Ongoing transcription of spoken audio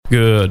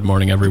Good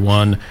morning,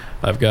 everyone.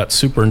 I've got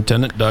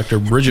Superintendent Dr.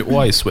 Bridget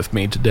Weiss with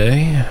me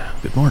today.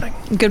 Good morning.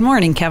 Good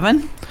morning,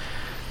 Kevin.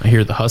 I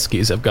hear the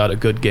Huskies have got a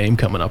good game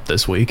coming up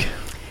this week.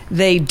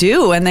 They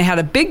do, and they had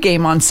a big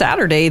game on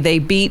Saturday. They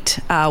beat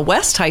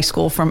West High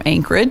School from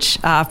Anchorage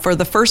for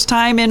the first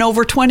time in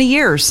over 20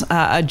 years.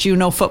 A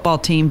Juneau football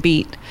team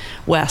beat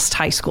West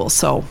High School,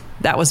 so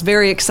that was a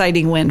very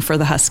exciting win for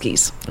the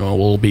Huskies. Well,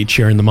 we'll be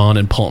cheering them on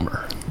in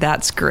Palmer.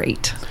 That's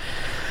great.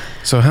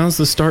 So how's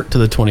the start to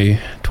the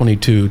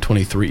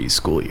 2022-23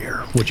 school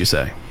year, would you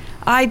say?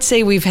 I'd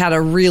say we've had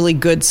a really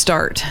good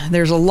start.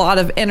 There's a lot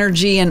of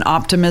energy and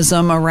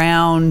optimism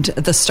around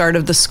the start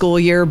of the school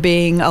year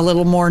being a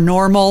little more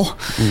normal.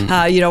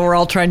 We're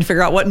all trying to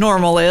figure out what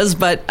normal is,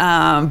 but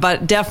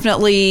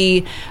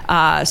definitely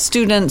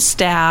students,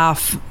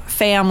 staff,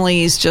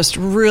 families just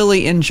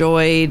really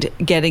enjoyed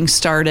getting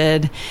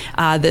started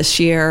this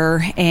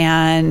year,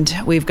 and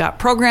we've got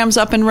programs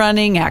up and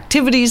running,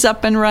 activities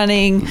up and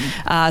running,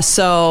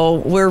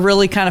 so we're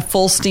really kind of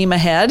full steam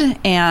ahead,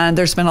 and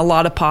there's been a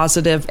lot of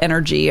positive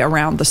energy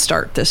around the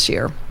start this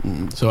year.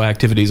 So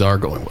activities are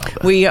going well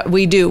then.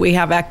 We do. We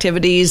have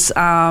activities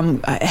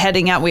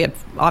heading out. We had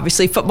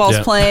obviously football's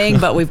playing,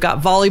 but we've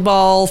got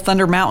volleyball.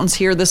 Thunder Mountain's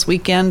here this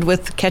weekend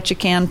with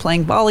Ketchikan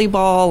playing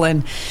volleyball,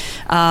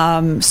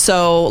 and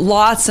so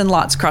lots and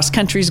lots. Cross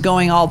country's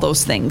going, all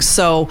those things.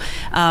 So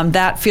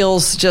that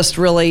feels just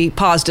really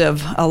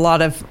positive. A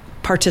lot of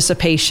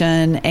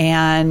participation,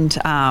 and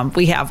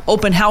we have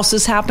open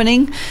houses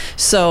happening,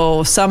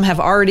 so some have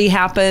already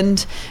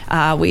happened.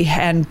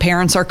 And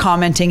parents are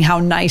commenting how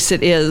nice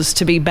it is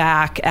to be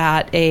back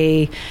at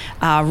a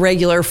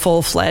regular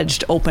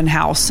full-fledged open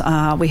house.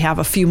 We have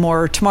a few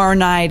more tomorrow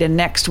night and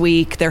next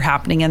week. They're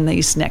happening in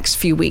these next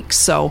few weeks,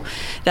 so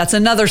that's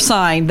another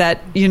sign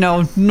that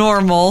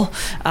normal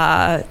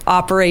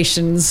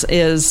operations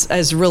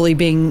is really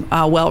being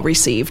well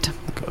received.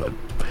 Good.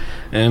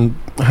 And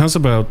how's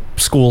about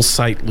school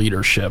site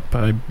leadership?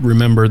 I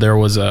remember there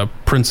was a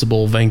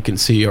principal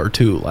vacancy or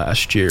two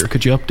last year.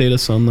 Could you update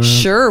us on that?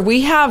 Sure.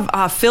 We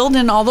have filled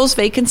in all those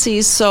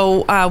vacancies.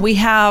 So we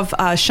have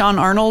Sean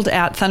Arnold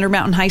at Thunder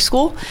Mountain High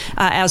School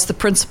as the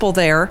principal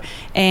there.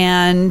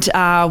 And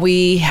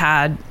we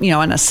had,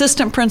 an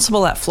assistant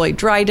principal at Floyd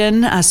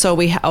Dryden. So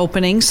we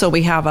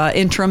have an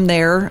interim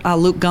there.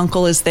 Luke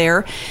Gunkel is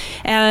there.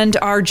 And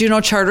our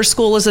Juneau Charter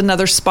School is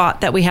another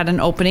spot that we had an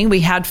opening.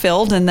 We had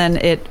filled, and then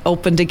it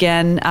opened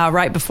again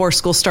right before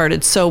school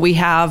started. So we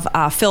have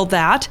filled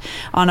that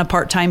on a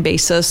part-time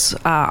basis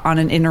on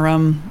an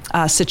interim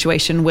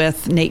situation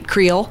with Nate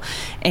Creel,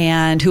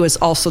 and who is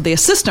also the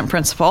assistant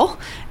principal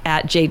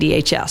at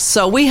JDHS.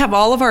 So we have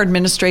all of our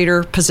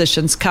administrator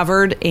positions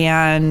covered,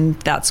 and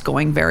that's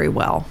going very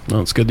well.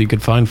 Well, it's good that you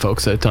could find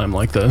folks at a time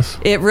like this.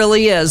 It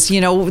really is.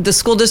 The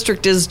school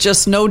district is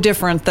just no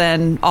different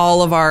than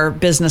all of our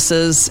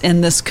businesses in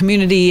this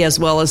community as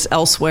well as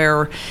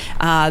elsewhere,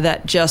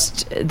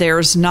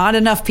 there's not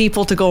enough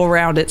people to go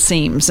around, it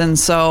seems. And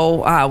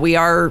so we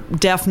are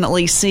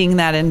definitely seeing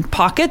that in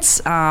pockets,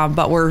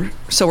 but we're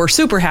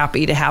super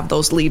happy to have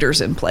those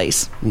leaders in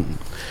place.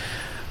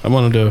 I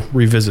wanted to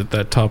revisit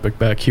that topic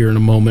back here in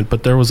a moment,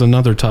 but there was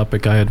another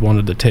topic I had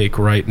wanted to take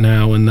right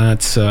now, and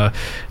that's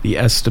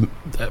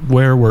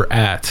where we're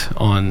at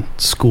on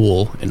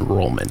school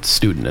enrollment,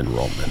 student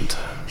enrollment.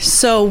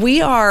 So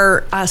we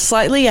are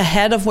slightly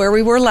ahead of where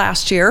we were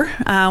last year.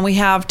 We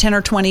have 10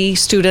 or 20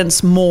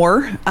 students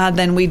more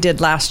than we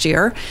did last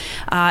year.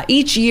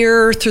 Each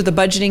year through the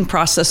budgeting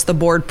process, the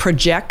board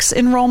projects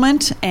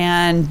enrollment,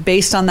 and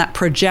based on that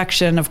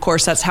projection, of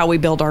course, that's how we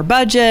build our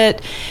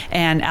budget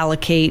and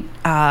allocate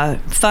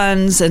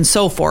funds and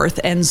so forth.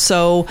 And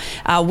so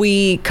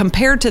we,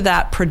 compared to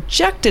that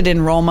projected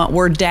enrollment,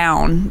 we're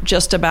down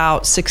just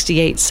about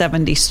 68,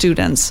 70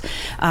 students.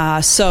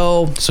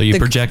 So you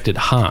projected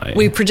high.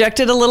 We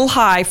projected a little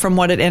high from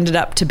what it ended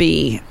up to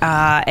be.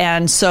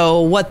 And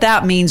so what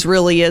that means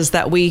really is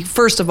that we,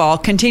 first of all,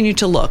 continue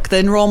to look. The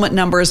enrollment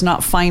number is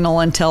not final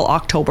until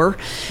October.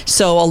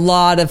 So a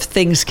lot of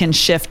things can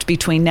shift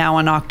between now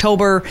and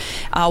October.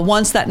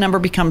 Once that number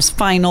becomes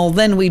final,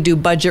 then we do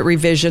budget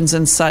revisions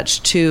and such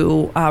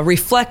to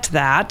reflect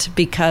that,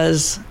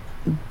 because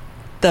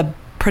the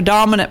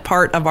predominant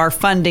part of our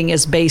funding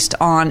is based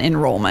on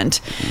enrollment.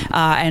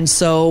 And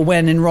so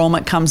when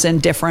enrollment comes in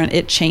different,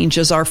 it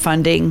changes our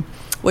funding,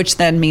 which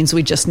then means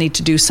we just need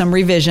to do some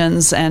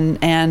revisions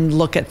and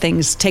look at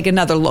things, take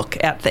another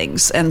look at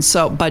things, and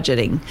so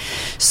budgeting.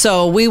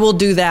 So we will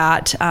do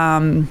that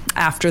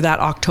after that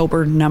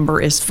October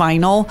number is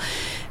final.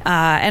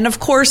 And of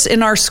course,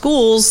 in our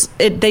schools,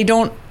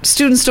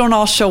 students don't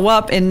all show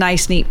up in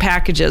nice, neat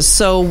packages.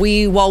 So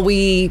while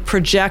we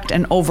project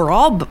an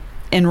overall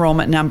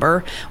enrollment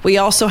number, we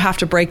also have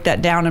to break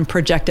that down and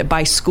project it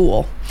by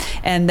school.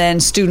 And then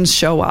students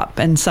show up,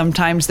 and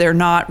sometimes they're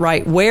not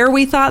right where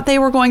we thought they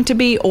were going to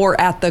be or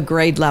at the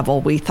grade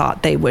level we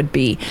thought they would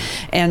be.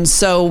 And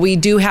so we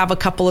do have a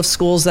couple of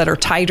schools that are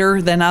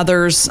tighter than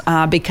others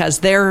because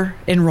their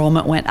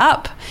enrollment went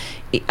up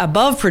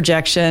above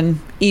projection,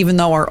 even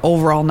though our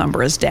overall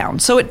number is down.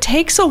 So it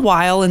takes a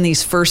while in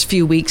these first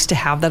few weeks to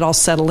have that all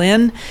settle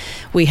in.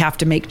 We have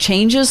to make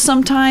changes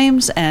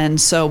sometimes,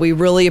 and so we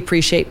really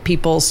appreciate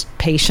people's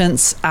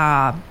patience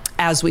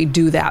as we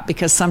do that,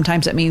 because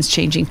sometimes it means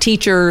changing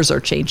teachers or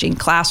changing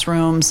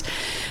classrooms,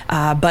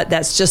 but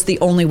that's just the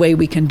only way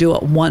we can do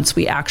it once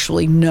we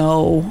actually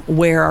know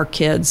where our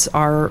kids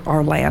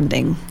are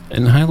landing.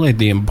 And highlight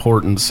the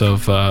importance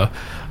of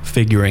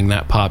figuring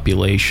that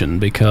population,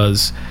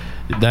 because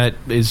that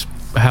is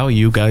how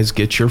you guys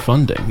get your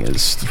funding,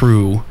 is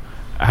through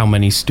how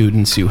many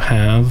students you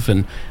have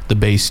and the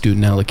base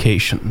student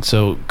allocation.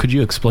 So could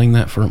you explain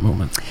that for a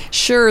moment?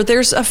 Sure.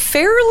 There's a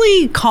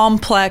fairly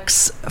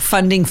complex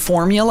funding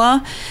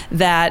formula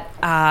that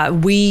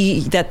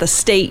that the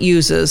state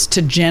uses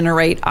to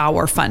generate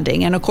our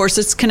funding. And of course,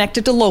 it's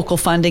connected to local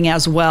funding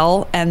as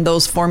well, and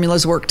those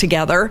formulas work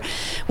together.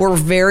 We're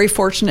very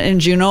fortunate in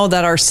Juneau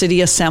that our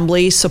city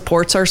assembly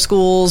supports our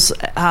schools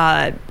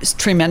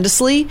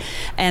tremendously,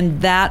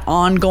 and that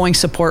ongoing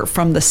support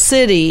from the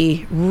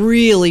city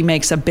really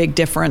makes a big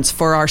difference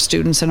for our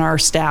students and our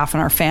staff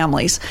and our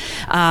families.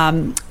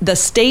 The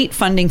state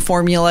funding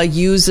formula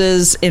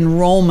uses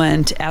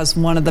enrollment as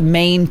one of the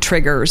main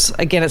triggers.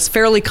 Again, it's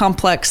fairly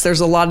complex.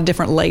 There's a lot of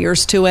different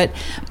layers to it,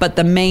 but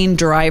the main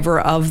driver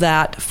of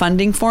that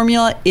funding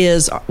formula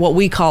is what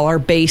we call our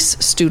base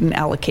student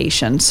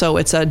allocation. So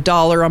it's a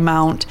dollar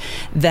amount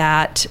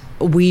that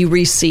we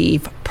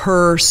receive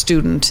per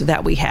student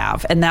that we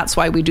have. And that's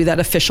why we do that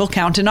official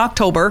count in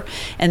October.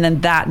 And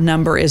then that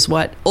number is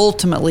what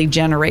ultimately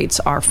generates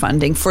our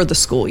funding for the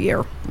school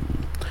year.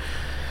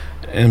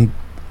 And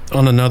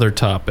on another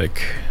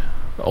topic,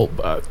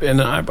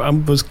 and I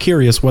was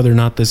curious whether or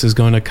not this is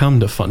going to come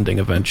to funding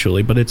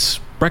eventually, but it's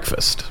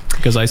breakfast,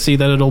 because I see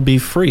that it'll be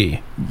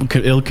free.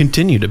 It'll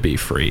continue to be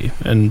free.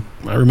 And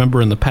I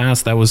remember in the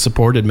past that was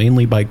supported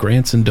mainly by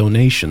grants and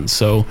donations.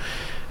 So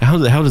how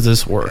does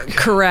this work?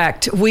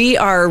 Correct. We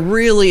are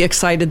really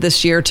excited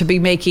this year to be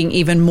making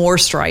even more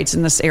strides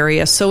in this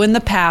area. So in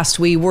the past,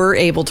 we were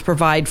able to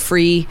provide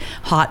free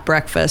hot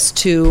breakfast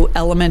to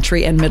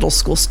elementary and middle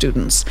school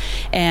students.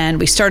 And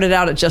we started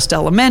out at just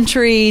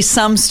elementary,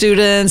 some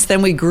students,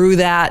 then we grew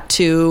that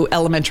to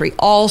elementary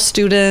all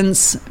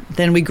students,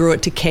 then we grew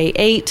it to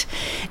K-8,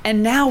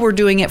 and now we're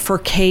doing it for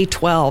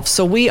K-12.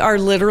 So we are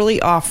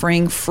literally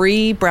offering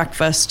free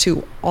breakfast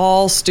to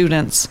all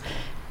students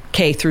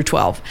K through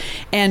 12.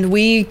 And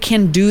we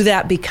can do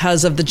that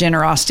because of the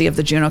generosity of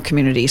the Juneau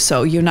community.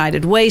 So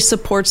United Way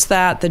supports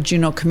that. The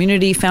Juneau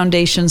Community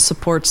Foundation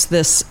supports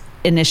this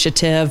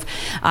initiative.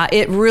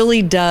 It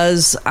really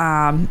does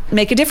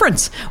make a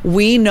difference.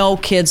 We know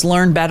kids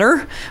learn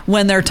better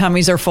when their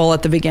tummies are full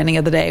at the beginning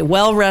of the day.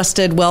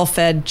 Well-rested,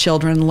 well-fed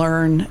children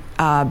learn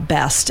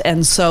best.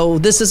 And so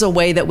this is a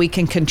way that we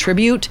can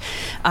contribute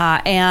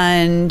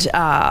and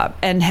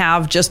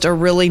have just a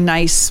really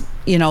nice,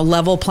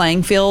 level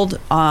playing field.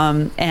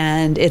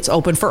 And it's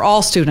open for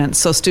all students.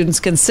 So students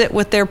can sit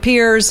with their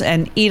peers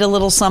and eat a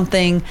little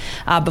something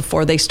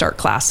before they start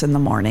class in the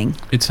morning.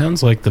 It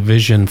sounds like the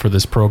vision for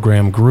this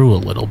program grew a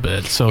little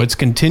bit. So it's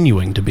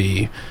continuing to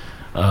be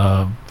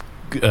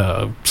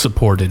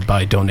supported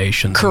by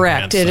donations.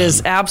 Correct. It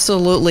is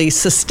absolutely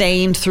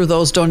sustained through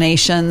those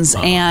donations,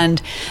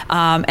 and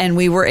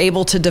we were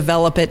able to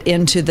develop it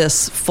into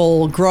this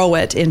full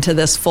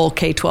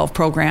K-12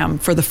 program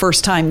for the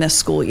first time this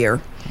school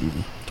year.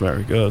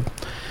 Very good.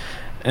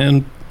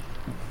 And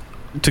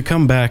to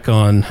come back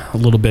on a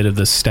little bit of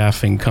the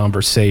staffing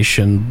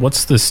conversation,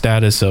 what's the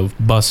status of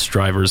bus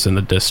drivers in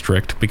the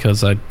district?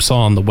 Because I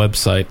saw on the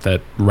website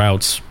that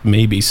routes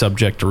may be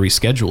subject to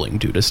rescheduling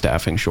due to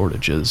staffing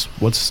shortages.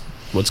 What's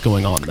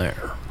going on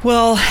there?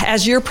 Well,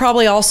 as you're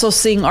probably also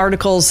seeing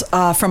articles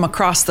from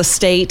across the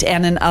state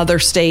and in other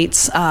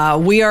states,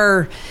 we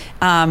are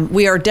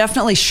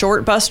definitely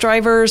short bus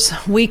drivers.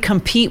 We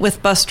compete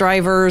with bus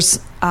drivers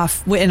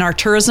in our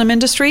tourism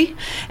industry,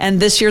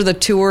 and this year the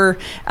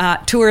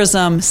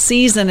tourism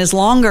season is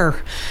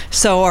longer.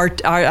 So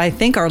I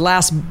think our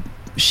last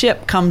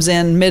ship comes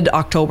in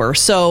mid-October.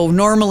 So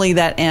normally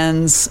that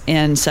ends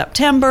in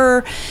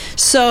September.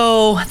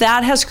 So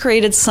that has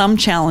created some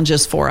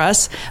challenges for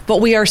us, but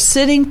we are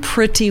sitting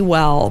pretty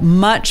well,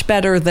 much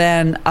better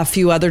than a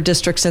few other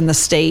districts in the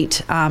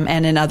state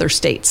and in other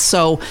states.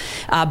 So,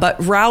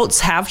 but routes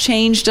have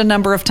changed a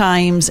number of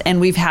times, and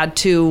we've had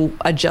to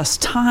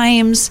adjust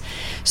times.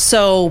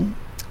 So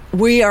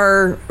we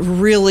are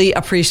really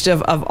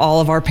appreciative of all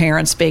of our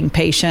parents being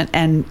patient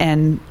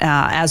and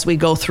as we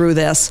go through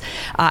this.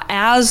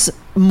 As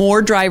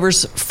more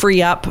drivers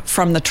free up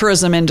from the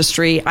tourism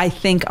industry, I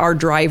think our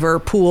driver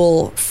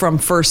pool from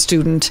first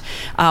student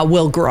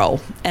will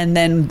grow, and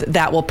then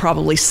that will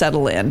probably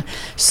settle in.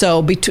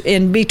 So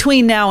in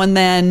between now and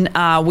then,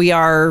 we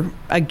are,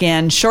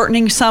 again,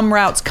 shortening some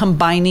routes,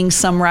 combining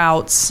some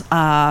routes.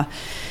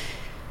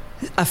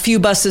 A few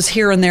buses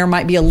here and there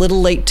might be a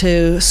little late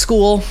to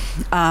school.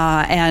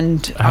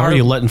 And how are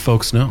you letting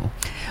folks know?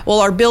 Well,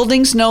 our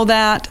buildings know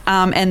that,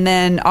 and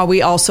then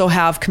we also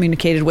have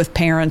communicated with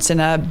parents in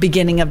a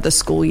beginning of the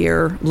school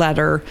year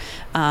letter.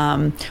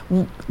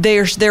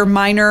 They're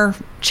minor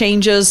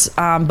changes,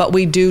 but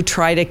we do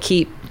try to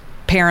keep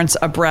parents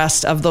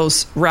abreast of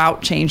those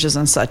route changes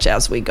and such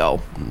as we go.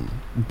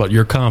 But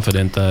you're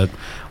confident that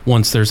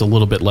once there's a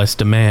little bit less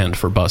demand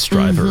for bus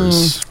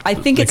drivers, I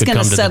think it's going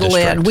to settle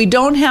in. We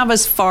don't have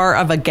as far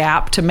of a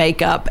gap to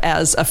make up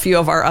as a few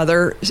of our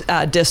other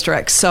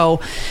districts. So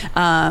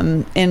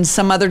in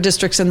some other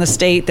districts in the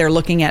state, they're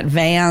looking at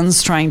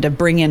vans, trying to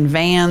bring in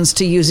vans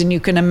to use. And you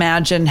can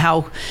imagine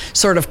how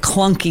sort of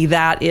clunky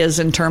that is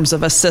in terms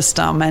of a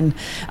system.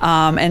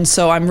 And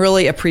so I'm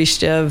really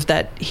appreciative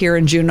that here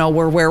in Juneau,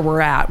 we're where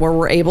we're at, where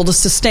we're able to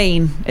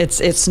sustain.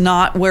 It's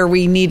not where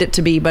we need it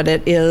to be, but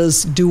it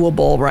is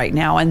doable right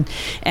now. And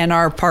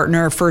our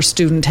partner, First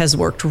Student, has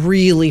worked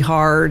really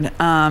hard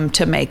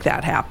to make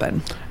that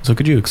happen. So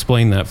could you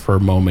explain that for a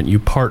moment? You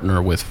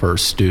partner with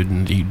First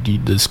Student.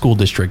 The school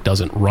district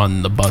doesn't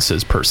run the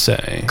buses per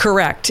se.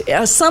 Correct.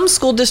 Some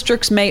school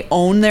districts may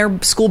own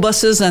their school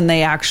buses and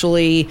they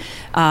actually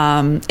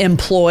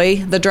employ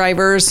the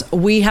drivers.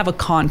 We have a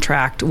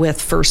contract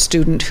with First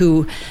Student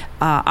who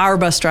our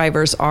bus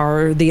drivers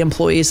are the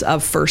employees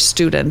of First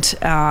Student.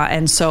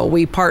 And so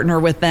we partner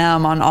with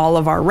them on all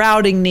of our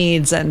routing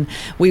needs, and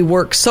we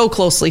work so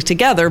closely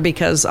together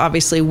because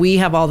obviously we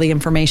have all the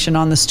information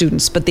on the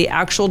students, but the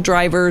actual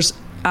drivers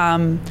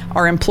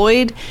are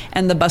employed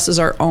and the buses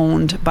are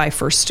owned by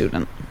First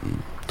Student.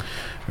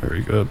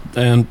 Very good.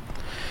 And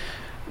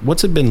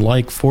what's it been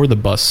like for the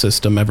bus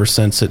system ever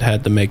since it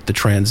had to make the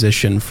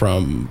transition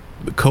from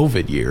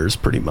COVID years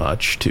pretty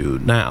much to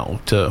now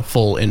to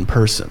full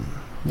in-person?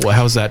 Well,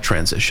 how's that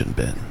transition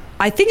been?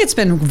 I think it's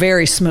been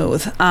very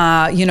smooth.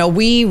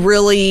 We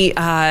really,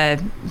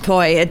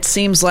 it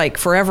seems like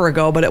forever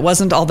ago, but it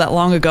wasn't all that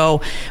long ago.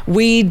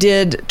 We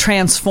did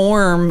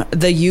transform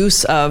the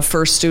use of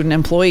First Student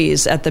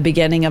employees at the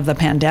beginning of the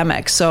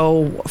pandemic.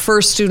 So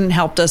First Student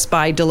helped us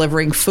by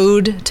delivering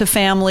food to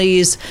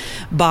families,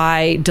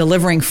 by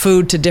delivering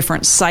food to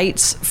different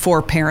sites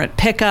for parent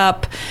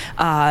pickup,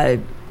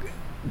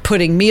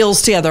 putting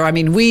meals together. I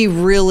mean, we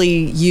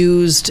really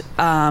used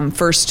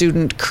First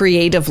Student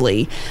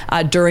creatively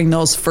during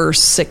those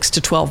first 6 to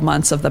 12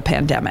 months of the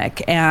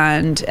pandemic.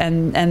 And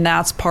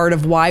that's part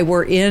of why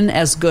we're in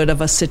as good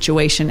of a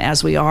situation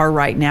as we are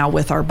right now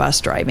with our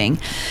bus driving.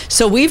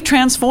 So we've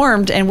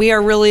transformed, and we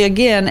are really,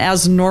 again,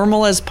 as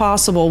normal as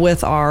possible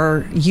with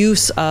our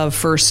use of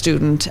First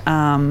Student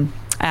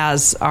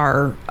as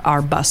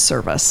our bus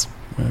service.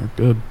 Very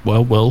good.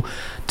 Well, we'll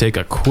take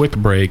a quick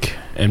break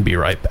and be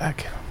right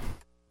back.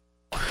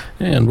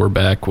 And we're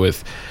back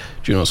with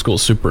Juneau School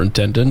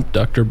Superintendent,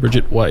 Dr.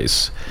 Bridget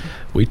Weiss.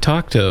 We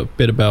talked a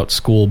bit about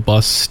school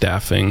bus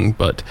staffing,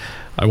 but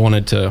I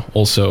wanted to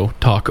also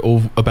talk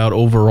about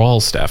overall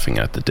staffing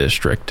at the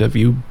district. Have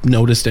you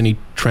noticed any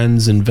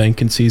trends and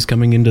vacancies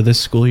coming into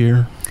this school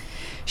year?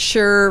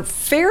 Sure.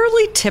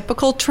 Fairly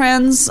typical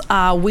trends.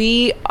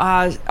 We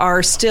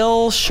are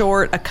still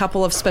short a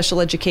couple of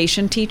special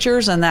education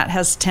teachers, and that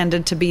has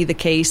tended to be the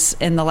case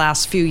in the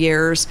last few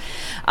years.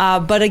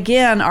 But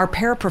again, our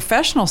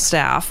paraprofessional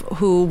staff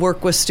who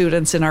work with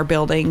students in our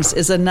buildings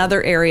is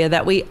another area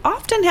that we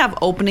often have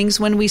openings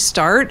when we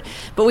start,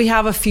 but we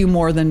have a few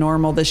more than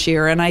normal this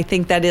year. And I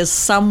think that is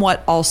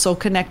somewhat also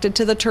connected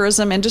to the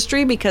tourism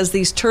industry because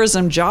these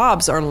tourism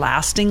jobs are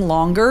lasting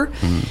longer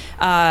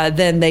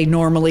than they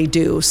normally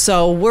do.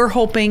 So we're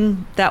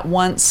hoping that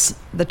once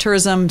the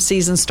tourism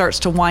season starts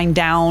to wind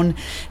down,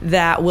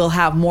 that we'll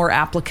have more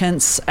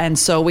applicants. And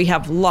so we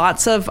have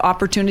lots of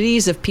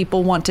opportunities. If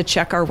people want to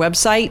check our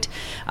website,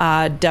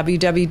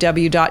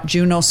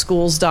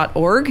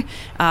 www.juneauschools.org,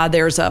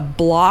 there's a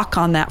block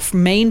on that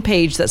main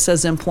page that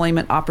says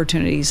employment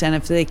opportunities. And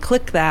if they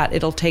click that,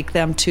 it'll take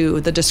them to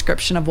the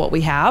description of what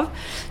we have.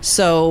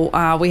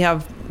 So we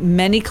have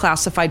many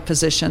classified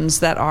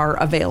positions that are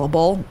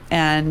available,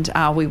 and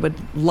we would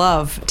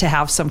love to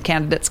have some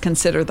candidates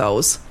consider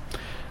those.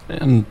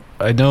 And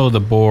I know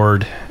the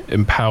board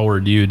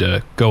empowered you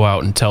to go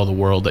out and tell the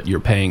world that you're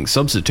paying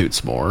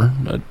substitutes more.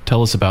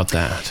 Tell us about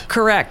that.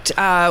 Correct.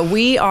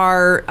 We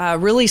are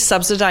really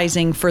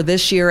subsidizing for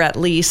this year at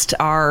least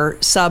our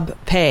sub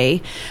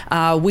pay.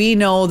 We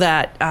know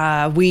that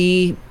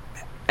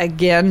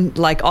again,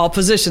 like all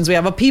positions, we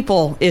have a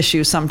people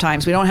issue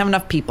sometimes. We don't have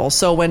enough people.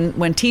 So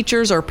when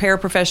teachers or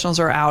paraprofessionals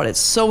are out,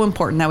 it's so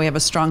important that we have a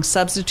strong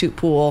substitute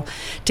pool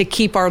to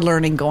keep our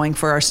learning going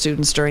for our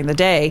students during the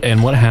day.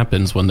 And what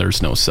happens when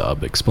there's no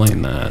sub?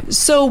 Explain that.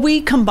 So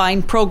we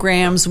combine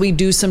programs. We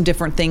do some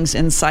different things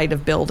inside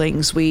of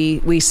buildings.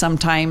 We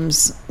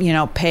sometimes,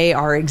 pay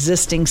our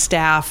existing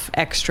staff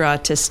extra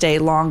to stay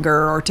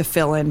longer or to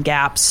fill in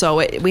gaps.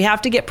 So we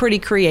have to get pretty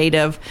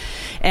creative,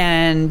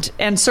 and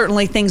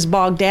certainly things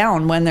bog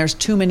down when there's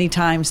too many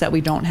times that we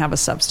don't have a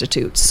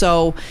substitute.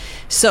 So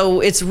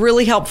it's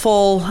really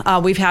helpful.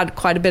 We've had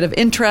quite a bit of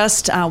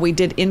interest. We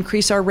did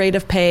increase our rate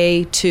of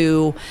pay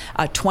to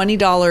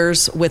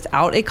 $20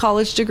 without a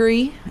college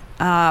degree.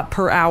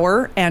 per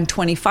hour and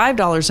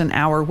 $25 an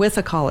hour with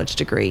a college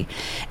degree.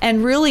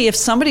 And really, if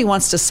somebody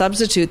wants to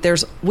substitute,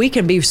 we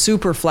can be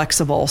super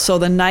flexible. So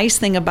the nice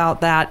thing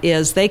about that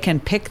is they can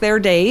pick their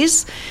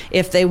days.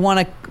 If they want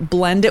to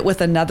blend it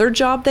with another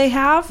job they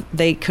have,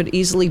 they could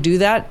easily do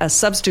that. A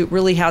substitute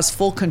really has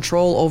full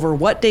control over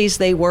what days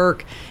they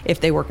work, if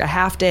they work a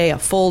half day, a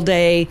full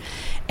day.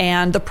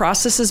 And the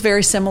process is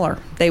very similar.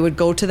 They would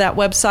go to that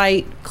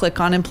website, click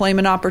on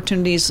employment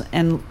opportunities,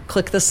 and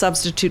click the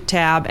substitute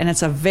tab. And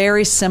it's a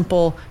very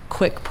simple,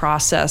 quick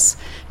process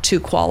to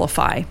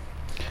qualify.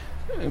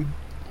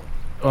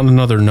 On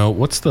another note,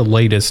 what's the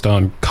latest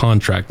on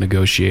contract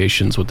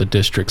negotiations with the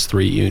district's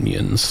 3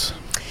 unions?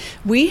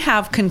 We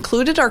have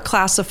concluded our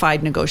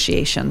classified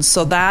negotiations,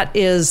 so that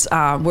is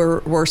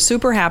we're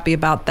super happy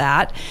about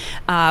that.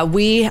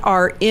 We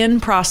are in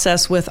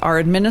process with our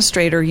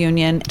administrator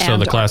union. So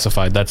the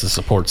classified, that's a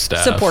support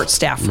staff. Support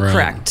staff, right.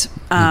 Correct.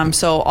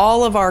 So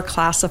all of our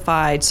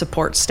classified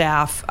support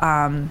staff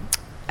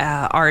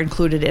are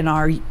included in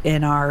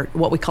our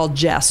what we call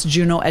JES,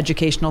 Juneau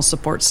Educational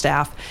Support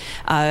Staff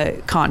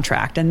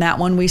contract, and that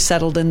one we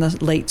settled in the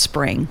late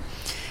spring.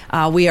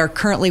 We are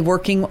currently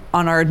working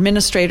on our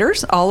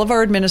administrators. All of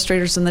our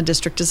administrators in the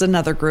district is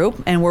another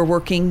group, and we're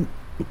working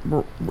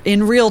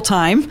in real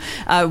time,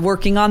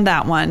 working on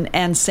that one.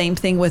 And same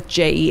thing with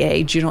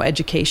JEA, Juneau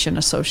Education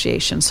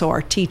Association. So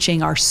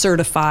our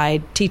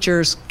certified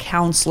teachers,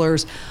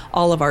 counselors,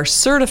 all of our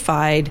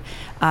certified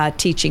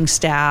teaching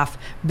staff,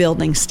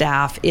 building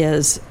staff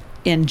is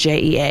in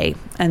JEA,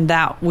 and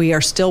that we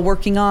are still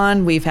working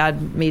on. We've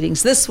had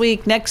meetings this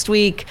week, next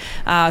week,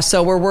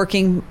 so we're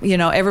working.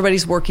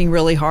 Everybody's working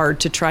really hard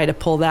to try to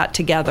pull that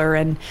together,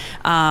 and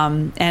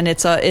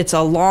it's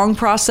a long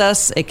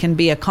process. It can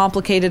be a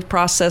complicated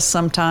process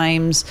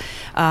sometimes,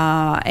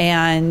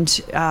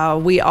 and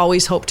we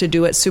always hope to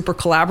do it super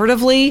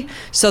collaboratively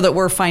so that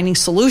we're finding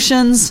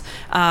solutions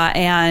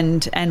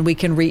and we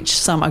can reach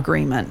some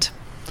agreement.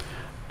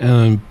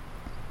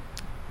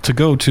 To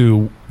go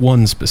to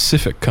one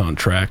specific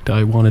contract,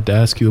 I wanted to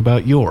ask you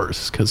about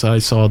yours, because I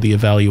saw the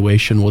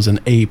evaluation was an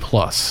A+.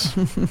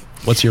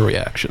 What's your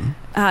reaction?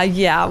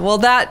 Well,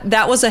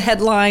 that was a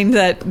headline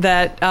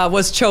that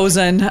was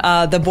chosen.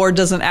 The board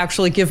doesn't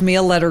actually give me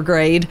a letter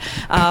grade,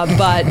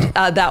 but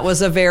that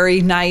was a very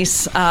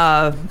nice,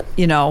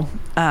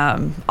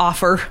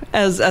 offer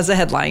as a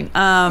headline.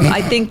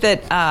 I think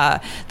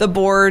that the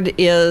board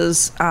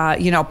is,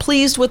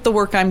 pleased with the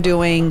work I'm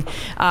doing.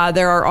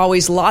 There are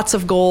always lots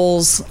of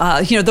goals.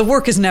 The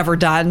work is never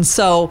done,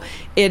 so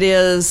it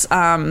is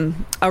a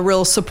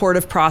real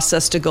supportive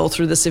process to go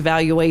through this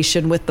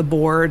evaluation with the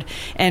board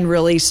and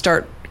really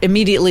start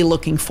immediately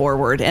looking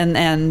forward.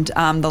 And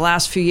the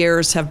last few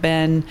years have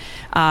been,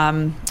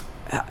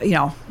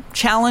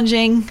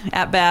 challenging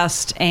at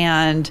best,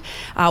 and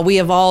we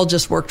have all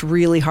just worked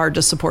really hard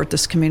to support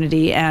this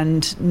community,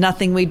 and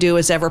nothing we do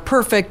is ever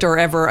perfect or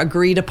ever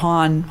agreed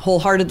upon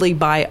wholeheartedly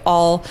by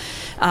all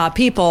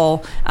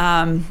people,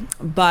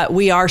 but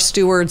we are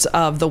stewards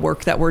of the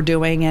work that we're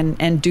doing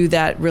and do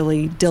that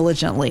really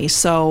diligently.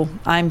 So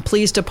I'm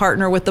pleased to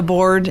partner with the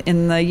board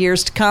in the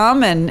years to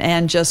come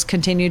and just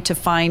continue to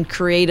find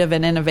creative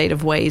and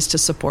innovative ways to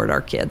support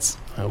our kids.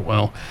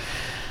 Well,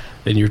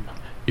 then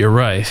you're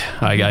right.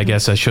 I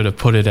guess I should have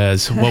put it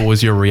as, what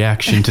was your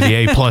reaction to the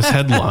A+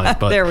 headline?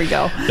 But there we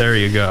go. There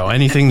you go.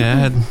 Anything to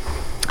add?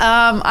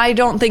 I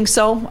don't think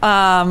so.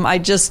 I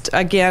just,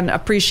 again,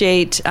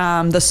 appreciate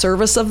the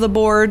service of the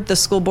board. The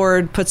school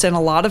board puts in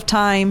a lot of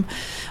time.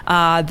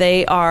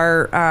 They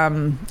are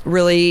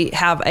really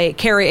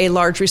carry a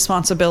large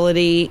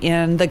responsibility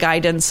in the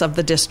guidance of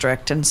the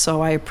district. And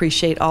so I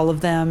appreciate all of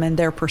them and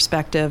their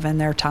perspective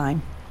and their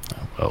time.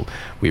 Well,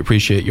 we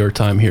appreciate your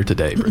time here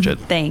today, Bridget.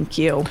 Thank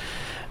you.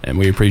 And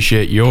we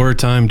appreciate your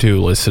time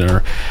too,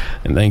 listener.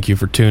 And thank you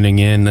for tuning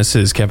in. This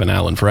is Kevin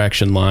Allen for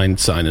Action Line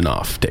signing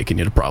off, taking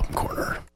you to Problem Corner.